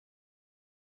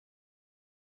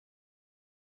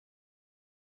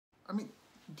I mean,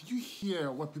 did you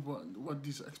hear what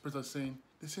these experts are saying?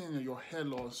 They're saying that your hair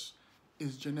loss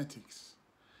is genetics.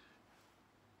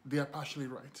 They are partially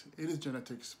right. It is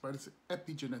genetics, but it's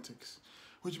epigenetics,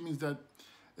 which means that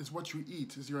it's what you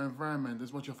eat, it's your environment,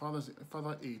 it's what your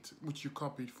father ate, which you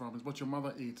copied from, it's what your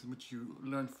mother ate, which you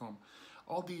learned from.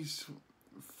 All these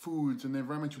foods and the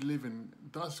environment you live in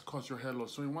does cause your hair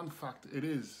loss. So in one fact, it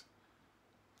is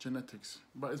genetics,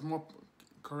 but it's more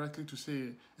correctly to say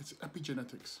it's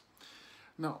epigenetics.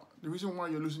 Now, the reason why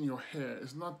you're losing your hair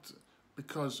is not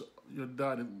because your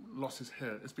dad lost his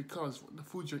hair. It's because the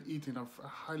foods you're eating are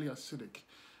highly acidic.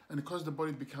 And because the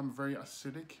body becomes very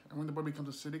acidic, and when the body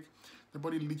becomes acidic, the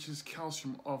body leaches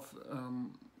calcium off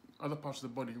other parts of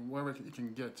the body, wherever it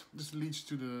can get. This leads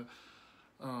to the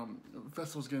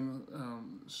vessels getting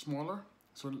smaller,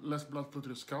 so less blood flow to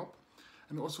the scalp.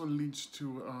 And it also leads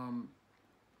to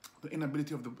the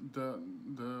inability of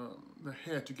the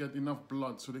hair to get enough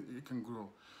blood so that it can grow.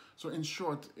 So in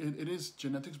short, it is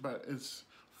genetics, but it's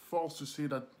false to say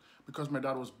that because my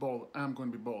dad was bald, I'm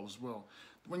going to be bald as well.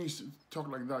 When you talk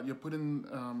like that, you're putting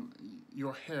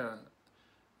your hair,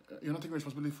 you're not taking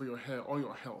responsibility for your hair or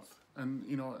your health. And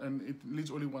and it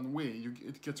leads only one way.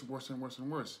 It gets worse and worse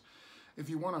and worse. If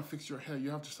you want to fix your hair,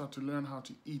 you have to start to learn how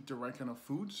to eat the right kind of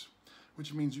foods,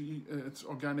 which means it's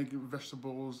organic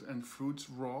vegetables and fruits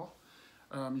raw.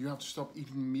 You have to stop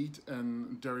eating meat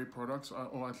and dairy products,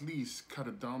 or at least cut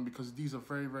it down, because these are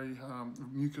very, very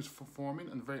mucus forming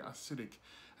and very acidic.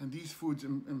 And these foods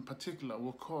in particular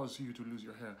will cause you to lose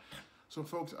your hair. So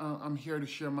folks, I'm here to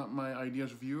share my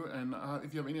ideas with you, and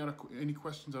if you have any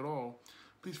questions at all,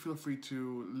 please feel free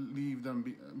to leave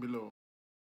them below.